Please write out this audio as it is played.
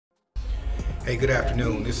Hey, good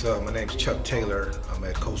afternoon. My name's Chuck Taylor. I'm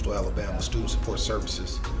at Coastal Alabama Student Support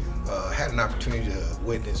Services. Had an opportunity to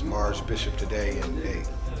witness Mars Bishop today, and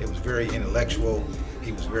it was very intellectual.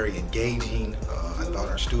 He was very engaging. I thought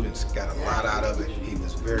our students got a lot out of it. He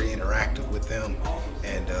was very interactive with them,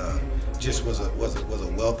 and just was a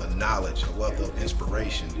wealth of knowledge, a wealth of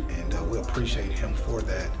inspiration, and we appreciate him for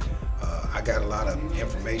that. I got a lot of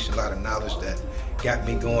information, a lot of knowledge that got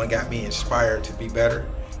me going, got me inspired to be better.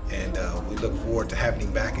 And we look forward to having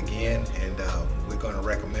him back again, and we're going to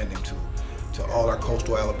recommend him to all our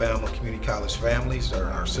Coastal Alabama Community College families or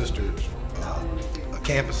our sister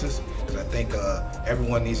campuses, because I think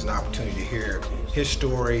everyone needs an opportunity to hear his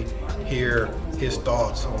story, hear his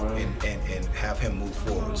thoughts, and have him move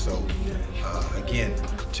forward. So again,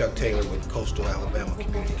 Chuck Taylor with Coastal Alabama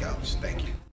Community College. Thank you.